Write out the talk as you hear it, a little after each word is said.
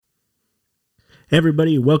Hey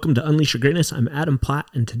everybody, welcome to Unleash Your Greatness. I'm Adam Platt,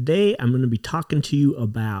 and today I'm going to be talking to you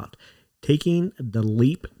about taking the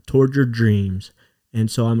leap toward your dreams.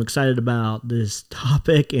 And so I'm excited about this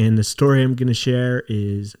topic, and the story I'm going to share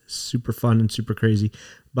is super fun and super crazy.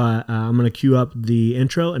 But I'm going to cue up the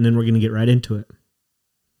intro, and then we're going to get right into it.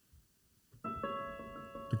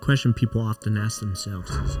 The question people often ask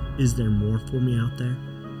themselves is there more for me out there?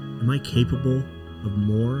 Am I capable of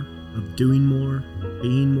more, of doing more,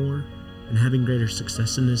 being more, and having greater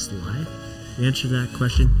success in this life? The answer to that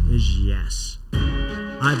question is yes.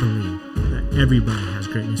 I believe that everybody has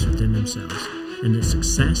greatness within themselves, and that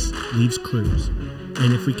success leaves clues.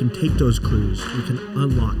 And if we can take those clues, we can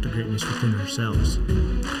unlock the greatness within ourselves.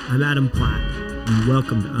 I'm Adam Platt, and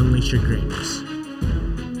welcome to Unleash Your Greatness.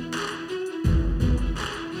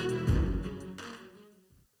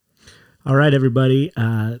 All right, everybody.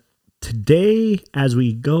 Today, as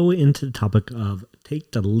we go into the topic of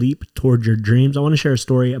take the leap toward your dreams, I want to share a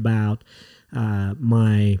story about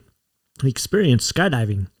my experience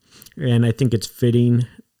skydiving. And I think it's fitting,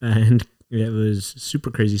 and it was super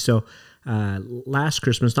crazy. So last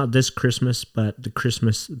Christmas, not this Christmas, but the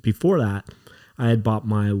Christmas before that, I had bought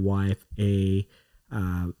my wife a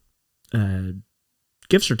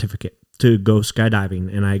gift certificate to go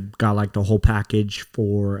skydiving, and I got like the whole package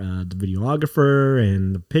for the videographer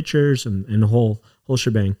and the pictures and the whole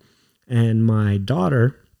shebang. And my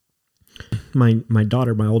daughter, my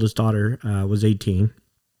oldest daughter, was 18,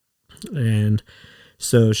 and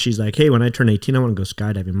so she's like, "Hey, when I turn 18, I want to go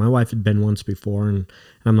skydiving." My wife had been once before, and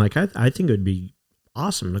I'm like, I think it would be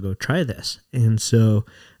awesome to go try this. And so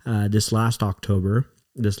this last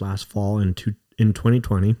fall in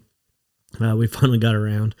 2020. We finally got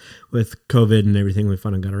around with COVID and everything. We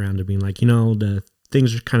finally got around to being like, the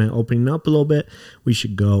things are kind of opening up a little bit. We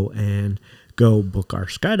should go book our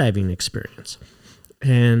skydiving experience.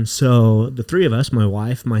 And so the three of us, my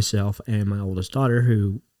wife, myself, and my oldest daughter,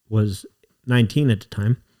 who was 19 at the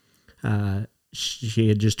time, she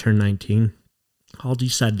had just turned 19, all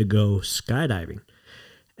decided to go skydiving.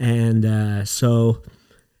 And so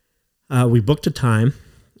we booked a time.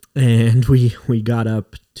 And we got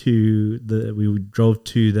up to we drove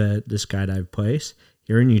to the skydive place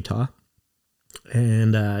here in Utah.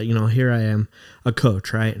 And, here I am, a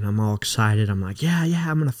coach, right? And I'm all excited. I'm like, yeah,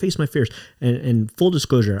 I'm going to face my fears. And full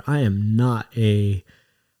disclosure, I am not a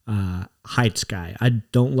heights guy. I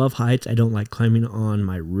don't love heights. I don't like climbing on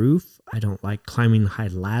my roof. I don't like climbing high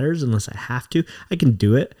ladders unless I have to. I can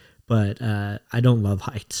do it, but I don't love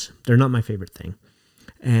heights. They're not my favorite thing.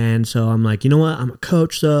 And so I'm like, you know what? I'm a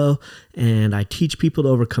coach though, and I teach people to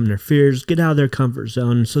overcome their fears, get out of their comfort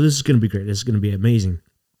zone. So this is going to be great. This is going to be amazing.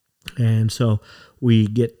 And so we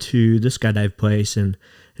get to the skydive place, and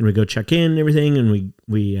we go check in and everything, and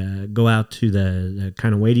we go out to the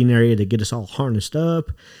kind of waiting area to get us all harnessed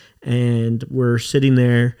up. And we're sitting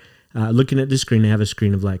there looking at the screen. They have a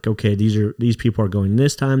screen of like, okay, these people are going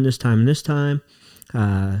this time.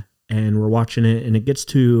 And we're watching it, and it gets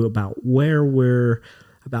to about where we're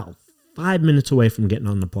about 5 minutes away from getting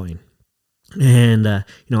on the plane. And, I'm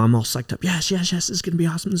all psyched up. Yes, this is going to be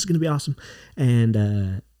awesome.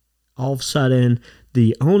 And all of a sudden,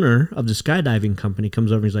 the owner of the skydiving company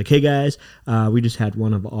comes over and he's like, "Hey guys, we just had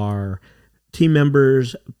one of our team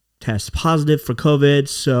members test positive for COVID.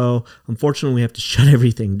 So unfortunately, we have to shut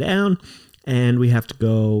everything down, and we have to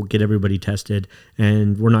go get everybody tested.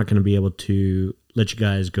 And we're not going to be able to let you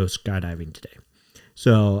guys go skydiving today.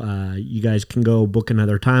 So you guys can go book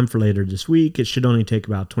another time for later this week. It should only take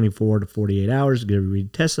about 24 to 48 hours to get everybody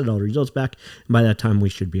tested, all the results back. And by that time, we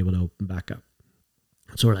should be able to open back up."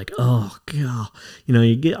 So we're like, oh, God.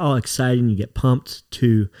 You get all excited and you get pumped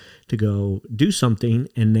to go do something,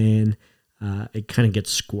 and then it kind of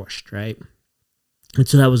gets squished, right? And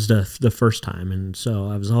so that was the first time. And so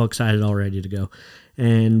I was all excited, all ready to go.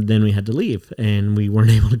 And then we had to leave, and we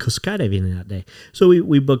weren't able to go skydiving that day. So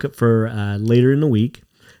we book it for later in the week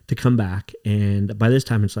to come back. And by this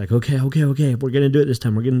time, it's like, okay, we're going to do it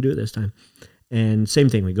this time. And same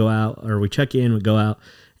thing, we go out, or we check in, we go out,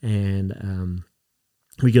 and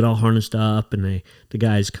we get all harnessed up, and the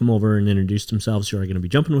guys come over and introduce themselves who are going to be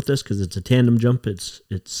jumping with us, because it's a tandem jump.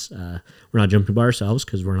 We're not jumping by ourselves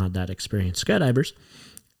because we're not that experienced skydivers.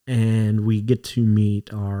 And we get to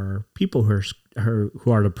meet our people who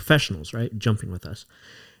are the professionals, right, jumping with us.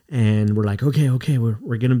 And we're like, okay,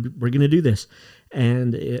 we're gonna do this.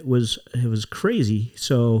 And it was crazy.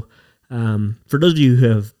 So for those of you who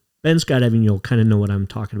have been skydiving, you'll kind of know what I'm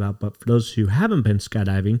talking about. But for those who haven't been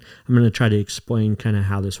skydiving, I'm going to try to explain kind of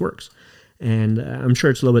how this works. And I'm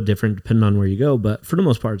sure it's a little bit different depending on where you go, but for the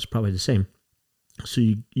most part, it's probably the same. So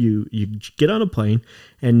you get on a plane,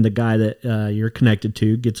 and the guy that you're connected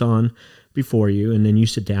to gets on before you, and then you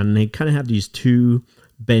sit down, and they kind of have these two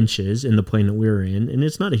benches in the plane that we were in, and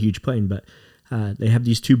it's not a huge plane, but they have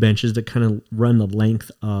these two benches that kind of run the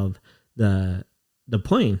length of the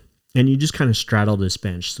plane, and you just kind of straddle this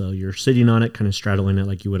bench. So you're sitting on it, kind of straddling it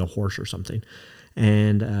like you would a horse or something.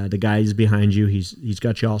 And the guy's behind you. He's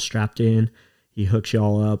got you all strapped in. He hooks you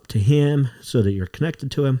all up to him so that you're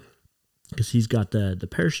connected to him, because he's got the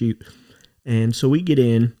parachute. And so we get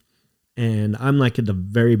in, and I'm like at the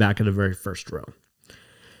very back of the very first row.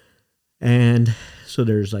 And so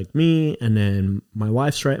there's like me, and then my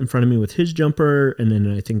wife's right in front of me with his jumper, and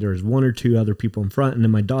then I think there's one or two other people in front, and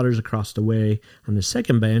then my daughter's across the way on the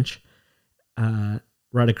second bench,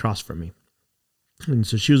 right across from me. And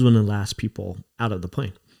so she was one of the last people out of the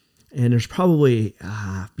plane. And there's probably,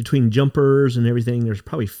 between jumpers and everything, there's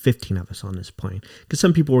probably 15 of us on this plane. Because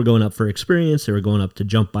some people were going up for experience. They were going up to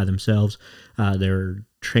jump by themselves. They're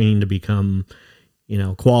trained to become,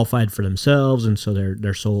 qualified for themselves. And so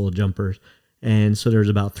they're solo jumpers. And so there's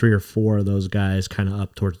about 3 or 4 of those guys kind of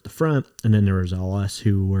up towards the front. And then there was all us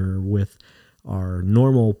who were with our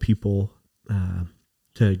normal people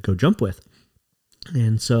to go jump with.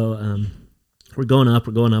 And so we're going up,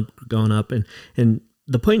 and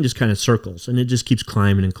the plane just kind of circles, and it just keeps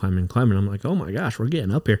climbing and climbing and climbing. I'm like, oh my gosh, we're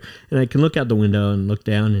getting up here. And I can look out the window and look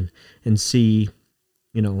down and see,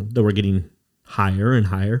 that we're getting higher and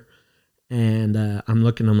higher. And I'm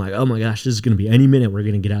looking, I'm like, oh my gosh, this is going to be any minute we're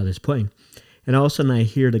going to get out of this plane. And all of a sudden I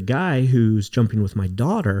hear the guy who's jumping with my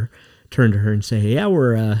daughter turn to her and say,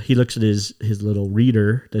 yeah, he looks at his little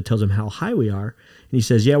reader that tells him how high we are. And he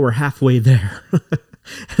says, yeah, we're halfway there.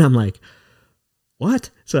 And I'm like,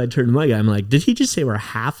 what? So I turned to my guy. I'm like, did he just say we're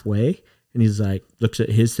halfway? And he's like, looks at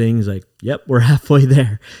his thing. He's like, yep, we're halfway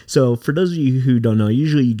there. So for those of you who don't know,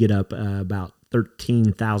 usually you get up about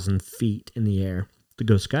 13,000 feet in the air to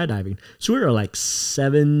go skydiving. So we were like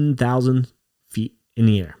 7,000 feet in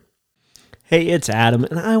the air. Hey, it's Adam,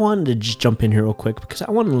 and I wanted to just jump in here real quick because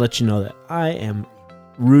I wanted to let you know that I am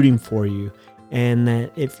rooting for you, and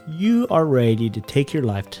that if you are ready to take your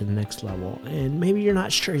life to the next level, and maybe you're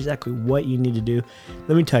not sure exactly what you need to do,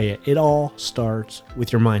 let me tell you, it all starts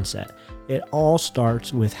with your mindset. It all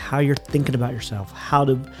starts with how you're thinking about yourself, how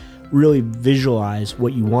to really visualize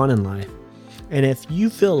what you want in life. And if you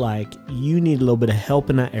feel like you need a little bit of help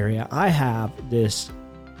in that area, I have this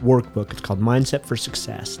workbook. It's called Mindset for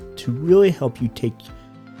Success, to really help you take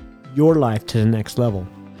your life to the next level.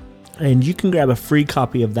 And you can grab a free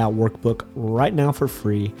copy of that workbook right now for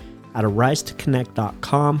free at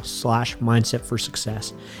arisetoconnect.com/mindset for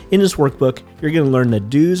success. In this workbook, you're going to learn the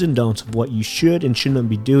do's and don'ts of what you should and shouldn't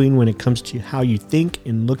be doing when it comes to how you think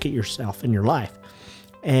and look at yourself in your life.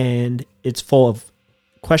 And it's full of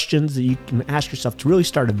questions that you can ask yourself to really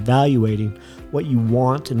start evaluating what you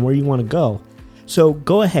want and where you want to go. So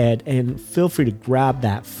go ahead and feel free to grab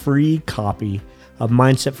that free copy of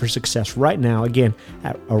Mindset for Success right now. Again,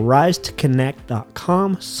 at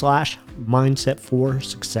arisetoconnect.com/mindset for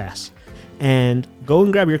success. And go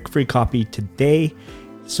and grab your free copy today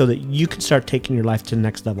so that you can start taking your life to the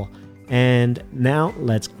next level. And now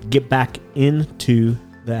let's get back into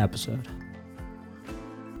the episode.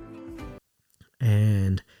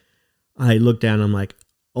 And I look down, I'm like,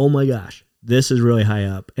 oh my gosh, this is really high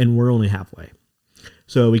up, and we're only halfway.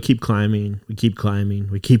 So we keep climbing.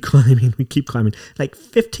 Like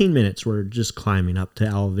 15 minutes, we're just climbing up to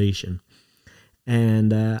elevation.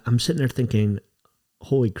 And I'm sitting there thinking,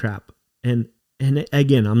 holy crap. And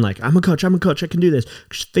again, I'm like, I'm a coach, I can do this.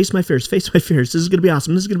 Face my fears. This is going to be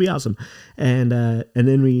awesome. And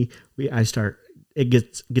then it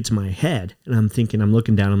gets in my head, and I'm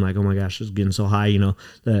looking down, I'm like, oh my gosh, it's getting so high.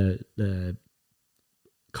 The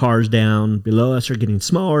cars down below us are getting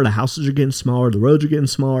smaller, the houses are getting smaller, the roads are getting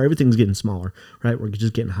smaller, everything's getting smaller, right? We're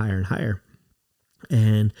just getting higher and higher.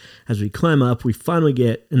 And as we climb up, we finally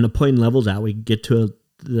get, and the plane levels out, we get to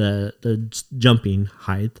the jumping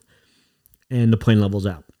height, and the plane levels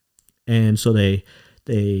out. And so they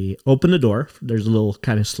open the door. There's a little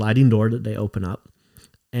kind of sliding door that they open up,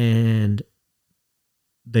 and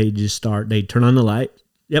they turn on the light.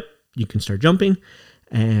 Yep, you can start jumping,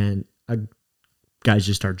 and guys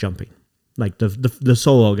just start jumping. Like the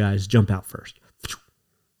solo guys jump out first.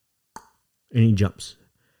 And he jumps.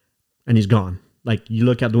 And he's gone. Like you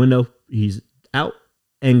look out the window, he's out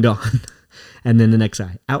and gone. And then the next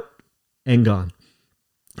guy, out and gone.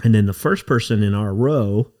 And then the first person in our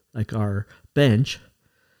row, like our bench,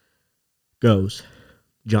 jumps,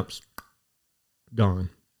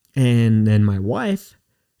 gone. And then my wife,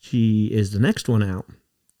 she is the next one out.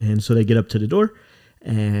 And so they get up to the door,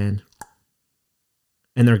 and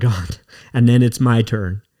and they're gone. And then it's my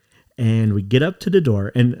turn. And we get up to the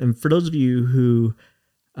door. And for those of you who,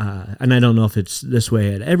 and I don't know if it's this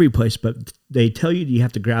way at every place, but they tell you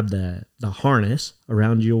have to grab the harness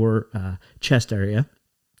around your chest area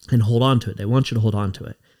and hold on to it. They want you to hold on to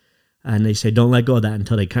it. And they say, don't let go of that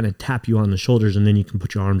until they kind of tap you on the shoulders, and then you can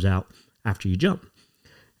put your arms out after you jump.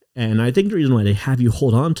 And I think the reason why they have you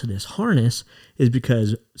hold on to this harness is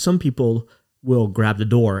because some people will grab the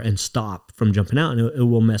door and stop from jumping out, and it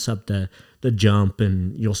will mess up the jump,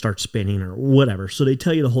 and you'll start spinning or whatever. So they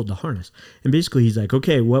tell you to hold the harness. And basically he's like,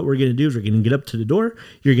 okay, what we're going to do is we're going to get up to the door.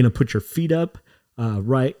 You're going to put your feet up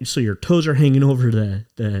right so your toes are hanging over the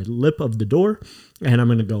lip of the door. And I'm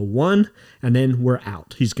going to go 1, and then we're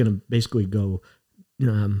out. He's going to basically go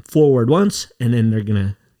forward once, and then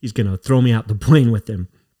he's going to throw me out the plane with him.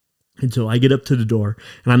 And so I get up to the door,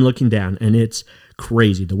 and I'm looking down, and it's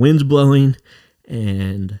crazy. The wind's blowing,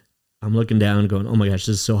 and I'm looking down going, oh my gosh,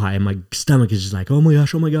 this is so high. And my stomach is just like, oh my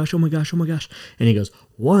gosh, oh my gosh, oh my gosh, oh my gosh. And he goes,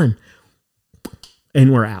 1,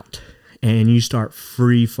 and we're out. And you start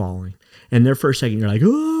free falling. And there for a second, you're like,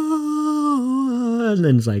 oh, and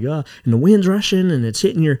then it's like, oh, and the wind's rushing, and it's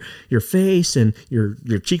hitting your face, and your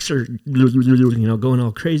cheeks are, going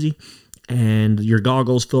all crazy. And your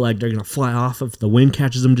goggles feel like they're going to fly off. If the wind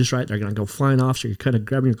catches them just right, they're going to go flying off. So you're kind of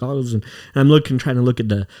grabbing your goggles. And I'm trying to look at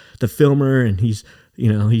the filmer, and he's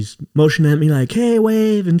motioning at me like, hey,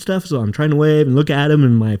 wave and stuff. So I'm trying to wave and look at him,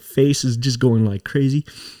 and my face is just going like crazy.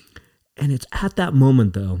 And it's at that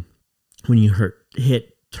moment, though, when you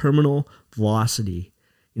hit terminal velocity,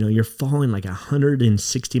 you're falling like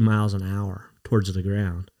 160 miles an hour towards the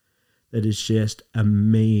ground. That is just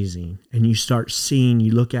amazing. And you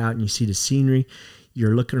look out and you see the scenery.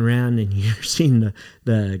 You're looking around and you're seeing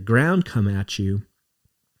the ground come at you.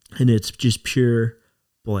 And it's just pure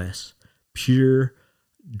bliss, pure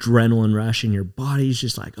adrenaline rush. And your body's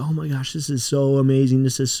just like, oh my gosh, this is so amazing.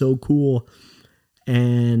 This is so cool.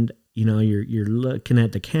 And, you're looking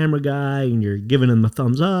at the camera guy and you're giving him a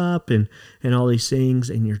thumbs up and all these things.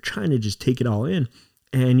 And you're trying to just take it all in.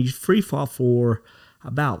 And you free fall for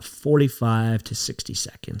about 45 to 60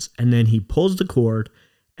 seconds. And then he pulls the cord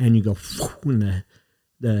and you go, and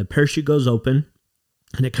the parachute goes open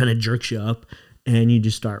and it kind of jerks you up and you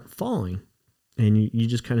just start falling. And you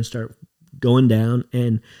just kind of start going down.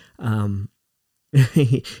 And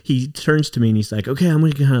he turns to me and he's like, okay, I'm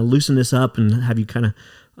going to kind of loosen this up and have you kind of,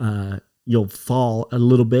 you'll fall a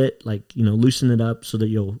little bit, like, loosen it up so that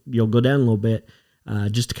you'll go down a little bit.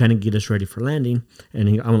 Just to kind of get us ready for landing.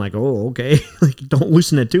 And I'm like, oh, okay. Like, don't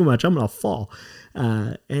loosen it too much. I'm going to fall.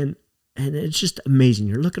 And it's just amazing.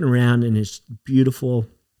 You're looking around and it's beautiful.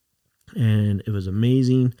 And it was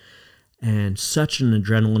amazing. And such an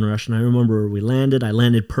adrenaline rush. And I remember I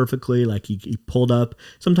landed perfectly. Like he pulled up.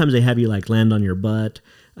 Sometimes they have you like land on your butt.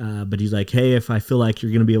 But he's like, hey, if I feel like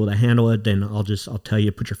you're going to be able to handle it, then I'll tell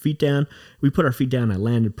you, put your feet down. We put our feet down. I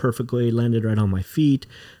landed perfectly, landed right on my feet.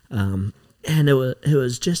 And it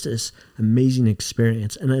was just this amazing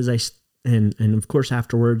experience. And and of course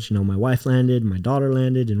afterwards, my wife landed, my daughter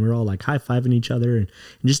landed, and we're all like high-fiving each other and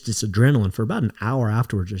just this adrenaline for about an hour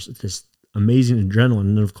afterwards, just this amazing adrenaline.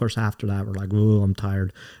 And then of course after that, we're like, oh, I'm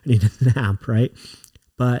tired. I need a nap, right?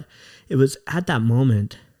 But it was at that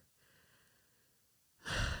moment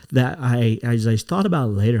that as I thought about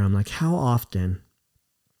it later, I'm like, how often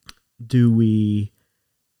do we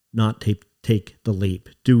not take the leap?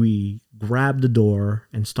 Do we grab the door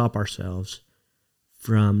and stop ourselves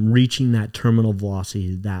from reaching that terminal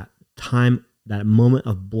velocity, that time, that moment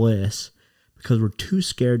of bliss, because we're too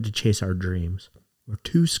scared to chase our dreams? We're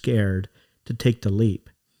too scared to take the leap.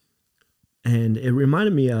 And it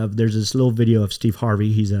reminded me of, there's this little video of Steve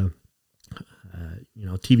Harvey. He's a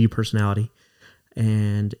TV personality,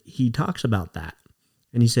 and he talks about that.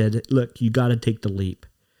 And he said, look, you got to take the leap.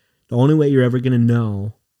 The only way you're ever going to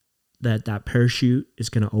know that parachute is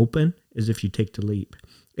going to open is if you take the leap.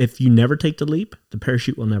 If you never take the leap, the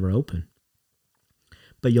parachute will never open.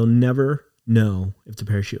 But you'll never know if the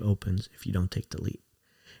parachute opens if you don't take the leap.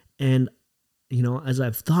 And, as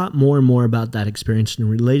I've thought more and more about that experience and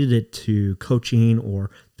related it to coaching or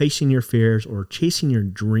facing your fears or chasing your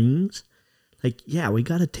dreams, like, yeah, we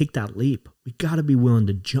got to take that leap. We got to be willing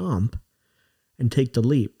to jump and take the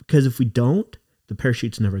leap. Because if we don't, the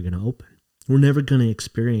parachute's never going to open. We're never going to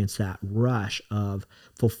experience that rush of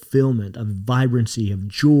fulfillment, of vibrancy, of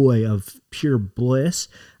joy, of pure bliss.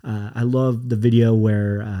 I love the video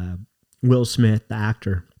where Will Smith, the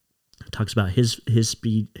actor, talks about his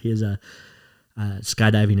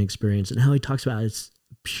skydiving experience and how he talks about it's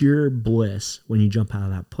pure bliss when you jump out of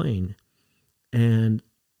that plane. And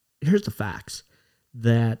here's the facts,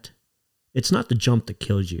 that It's not the jump that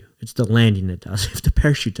kills you. It's the landing that does if the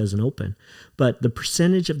parachute doesn't open. But the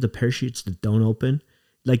percentage of the parachutes that don't open,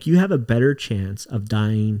 like you have a better chance of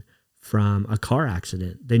dying from a car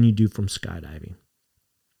accident than you do from skydiving.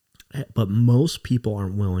 But most people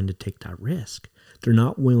aren't willing to take that risk. They're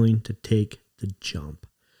not willing to take the jump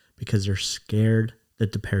because they're scared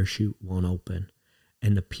that the parachute won't open.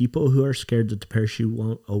 And the people who are scared that the parachute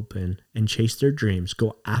won't open and chase their dreams,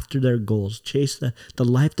 go after their goals, chase the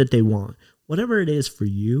life that they want, whatever it is for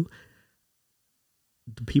you,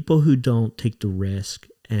 the people who don't take the risk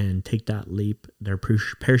and take that leap, their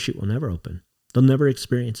parachute will never open. They'll never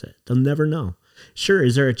experience it. They'll never know. Sure,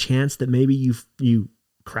 is there a chance that maybe you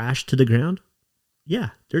crash to the ground? Yeah,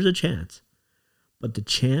 there's a chance. But the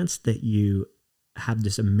chance that you have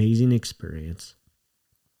this amazing experience,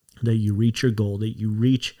 that you reach your goal, that you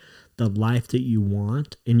reach the life that you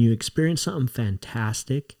want, and you experience something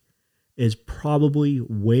fantastic is probably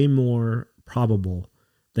way more probable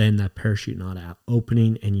than that parachute not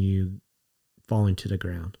opening and you falling to the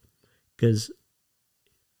ground. Because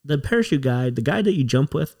the parachute guy, the guy that you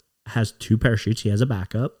jump with, has 2 parachutes. He has a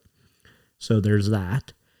backup. So there's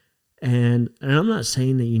that. And I'm not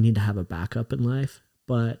saying that you need to have a backup in life,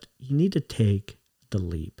 but you need to take the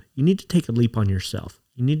leap. You need to take a leap on yourself.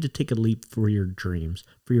 You need to take a leap for your dreams,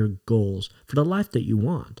 for your goals, for the life that you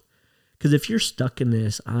want. Because if you're stuck in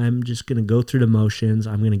this, I'm just going to go through the motions.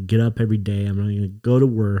 I'm going to get up every day. I'm going to go to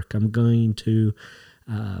work. I'm going to,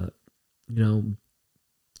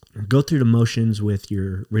 go through the motions with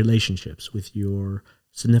your relationships, with your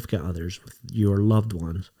significant others, with your loved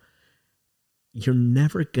ones. You're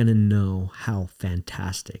never going to know how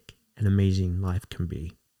fantastic and amazing life can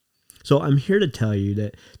be. So I'm here to tell you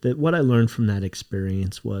that what I learned from that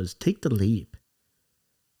experience was take the leap.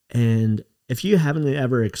 And if you haven't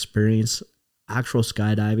ever experienced actual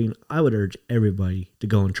skydiving, I would urge everybody to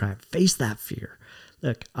go and try it. Face that fear.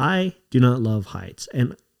 Look, I do not love heights.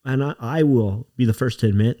 And I will be the first to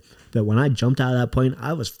admit that when I jumped out of that plane,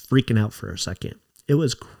 I was freaking out for a second. It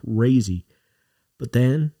was crazy. But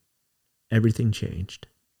then everything changed.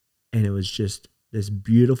 And it was just this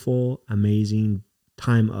beautiful, amazing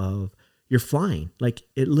time of you're flying. Like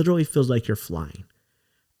it literally feels like you're flying.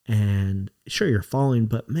 And sure, you're falling,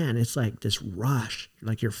 but man, it's like this rush,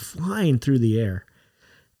 like you're flying through the air.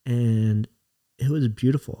 And it was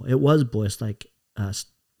beautiful. It was bliss, like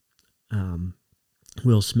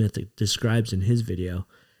Will Smith describes in his video.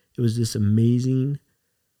 It was this amazing,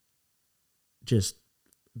 just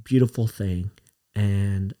beautiful thing.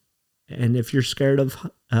 And if you're scared of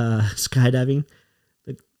skydiving,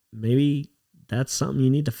 maybe that's something you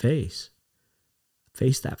need to face.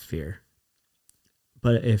 Face that fear.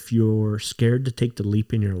 But if you're scared to take the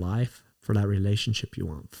leap in your life for that relationship you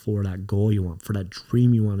want, for that goal you want, for that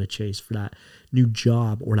dream you want to chase, for that new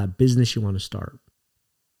job or that business you want to start,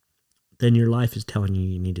 then your life is telling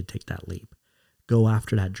you need to take that leap. Go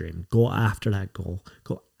after that dream. Go after that goal.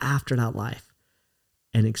 Go after that life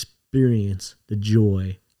and experience the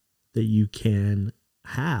joy that you can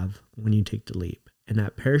have when you take the leap. And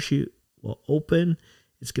that parachute will open.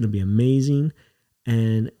 It's going to be amazing.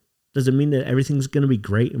 And doesn't mean that everything's going to be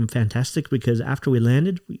great and fantastic, because after we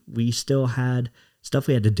landed, we still had stuff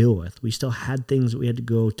we had to deal with. We still had things that we had to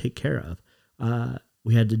go take care of.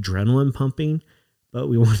 We had adrenaline pumping, but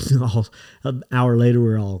we wanted an hour later, we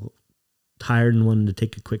were all tired and wanted to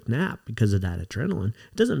take a quick nap because of that adrenaline.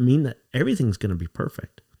 It doesn't mean that everything's going to be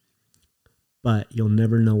perfect, but you'll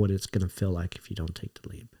never know what it's going to feel like if you don't take the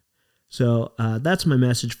leap. So that's my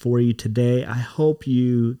message for you today. I hope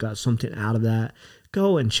you got something out of that.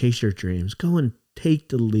 Go and chase your dreams. Go and take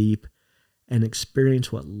the leap and experience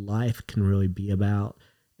what life can really be about.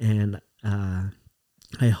 And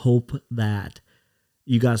I hope that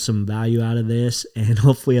you got some value out of this and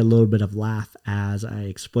hopefully a little bit of laugh as I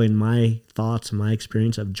explain my thoughts and my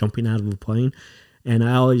experience of jumping out of a plane. And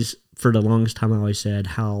I always, for the longest time, I always said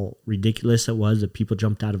how ridiculous it was that people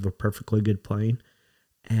jumped out of a perfectly good plane.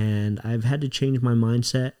 And I've had to change my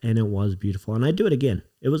mindset, and it was beautiful. And I'd do it again.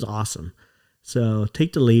 It was awesome. So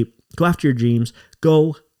take the leap, go after your dreams,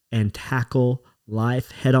 go and tackle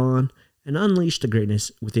life head on and unleash the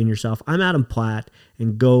greatness within yourself. I'm Adam Platt,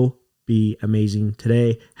 and go be amazing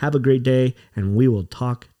today. Have a great day, and we will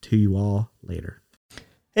talk to you all later.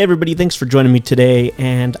 Hey everybody, thanks for joining me today,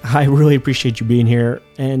 and I really appreciate you being here.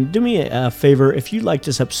 And do me a favor, if you like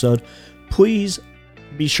this episode, please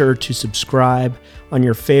be sure to subscribe on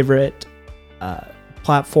your favorite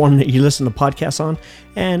platform that you listen to podcasts on,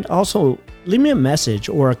 and also leave me a message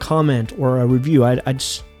or a comment or a review. I'd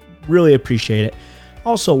just really appreciate it.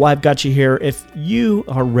 Also, while I've got you here, if you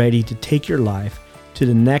are ready to take your life to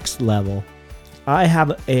the next level I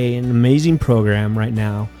have an amazing program right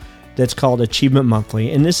now that's called Achievement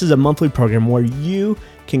Monthly. And this is a monthly program where you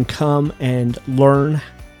can come and learn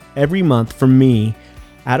every month from me,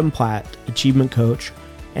 Adam Platt, Achievement Coach.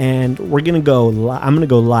 And I'm going to go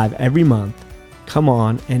live every month, come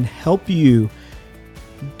on and help you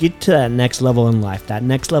get to that next level in life, that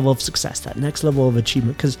next level of success, that next level of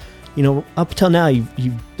achievement. Because, up till now,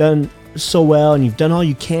 you've done so well and you've done all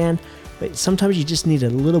you can, but sometimes you just need a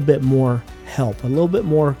little bit more help, a little bit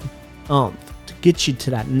more to get you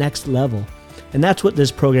to that next level. And that's what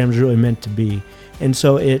this program is really meant to be. And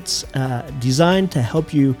so it's designed to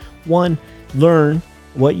help you, one, learn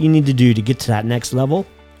what you need to do to get to that next level.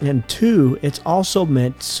 And two, it's also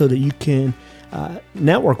meant so that you can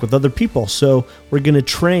network with other people. So we're going to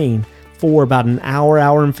train for about an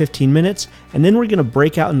hour and 15 minutes, and then we're going to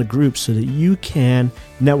break out into groups so that you can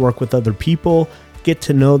network with other people, get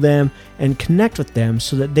to know them, and connect with them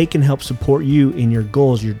so that they can help support you in your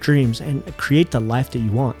goals, your dreams, and create the life that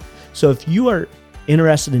you want. So if you are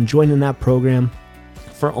interested in joining that program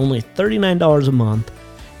for only $39 a month,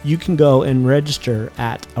 you can go and register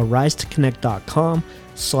at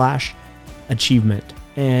arisetoconnect.com/achievement.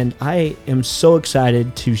 And I am so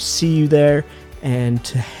excited to see you there and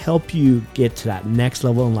to help you get to that next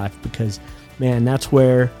level in life, because, man, that's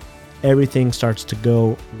where everything starts to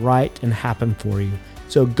go right and happen for you.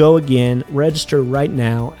 So go again, register right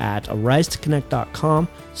now at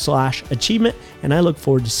arisetoconnect.com/achievement. And I look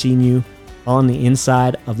forward to seeing you on the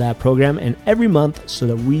inside of that program and every month so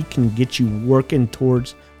that we can get you working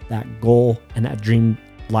towards that goal and that dream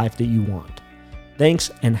life that you want. Thanks,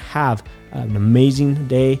 and have an amazing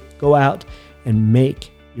day. Go out and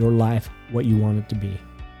make your life what you want it to be.